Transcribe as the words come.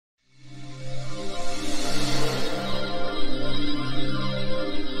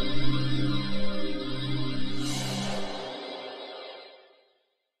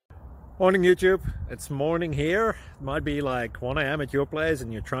Morning YouTube, it's morning here. It might be like 1 a.m. at your place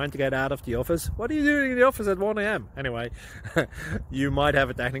and you're trying to get out of the office. What are you doing in the office at 1 a.m.? Anyway, you might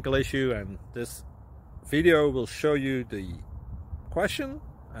have a technical issue and this video will show you the question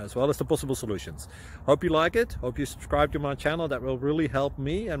as well as the possible solutions. Hope you like it, hope you subscribe to my channel. That will really help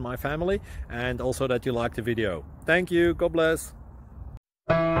me and my family, and also that you like the video. Thank you, God bless.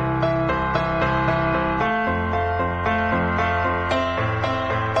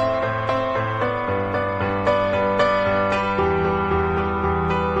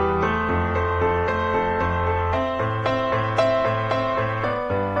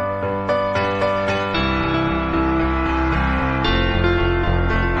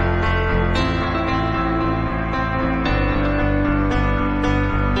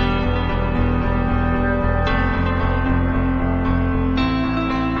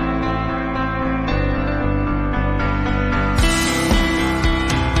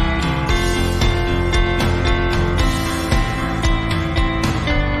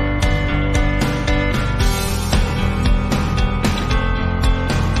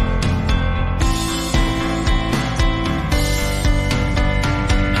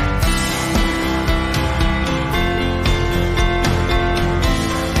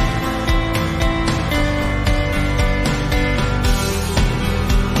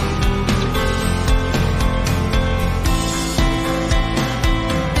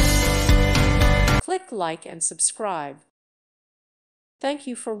 Click like and subscribe. Thank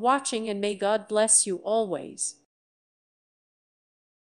you for watching, and may God bless you always.